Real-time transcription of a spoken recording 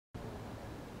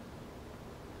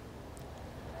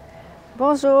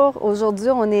Bonjour,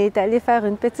 aujourd'hui on est allé faire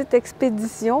une petite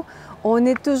expédition. On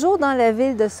est toujours dans la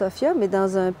ville de Sofia, mais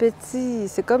dans un petit,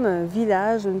 c'est comme un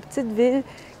village, une petite ville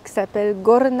qui s'appelle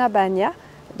Gorna Banya.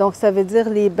 Donc ça veut dire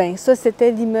les bains. Ça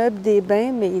c'était l'immeuble des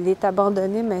bains, mais il est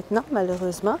abandonné maintenant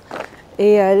malheureusement.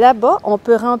 Et là-bas, on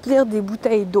peut remplir des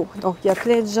bouteilles d'eau. Donc il y a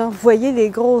plein de gens, vous voyez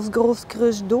les grosses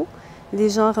cruches d'eau?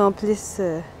 Les gens remplissent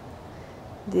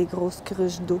des grosses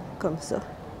cruches d'eau comme ça.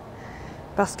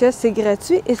 Parce que c'est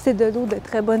gratuit et c'est de l'eau de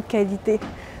très bonne qualité.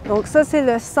 Donc ça, c'est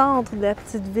le centre de la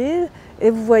petite ville. Et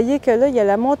vous voyez que là, il y a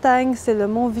la montagne, c'est le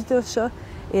mont Vitosha.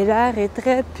 Et l'air est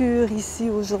très pur ici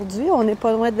aujourd'hui. On n'est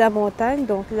pas loin de la montagne,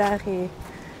 donc l'air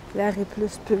est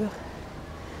plus pur.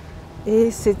 Et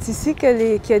c'est ici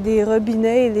qu'il y a des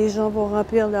robinets et les gens vont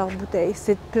remplir leurs bouteilles.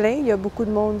 C'est plein, il y a beaucoup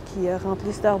de monde qui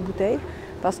remplissent leurs bouteilles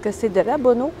parce que c'est de la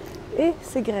bonne eau et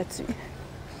c'est gratuit.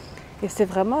 Et c'est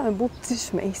vraiment un beau petit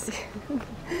chemin ici.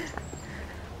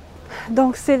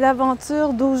 Donc c'est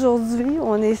l'aventure d'aujourd'hui.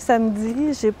 On est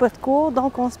samedi, j'ai pas de cours,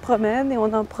 donc on se promène et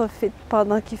on en profite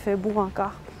pendant qu'il fait beau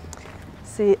encore.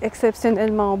 C'est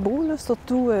exceptionnellement beau, là,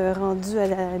 surtout rendu à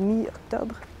la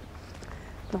mi-octobre.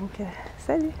 Donc,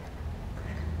 salut!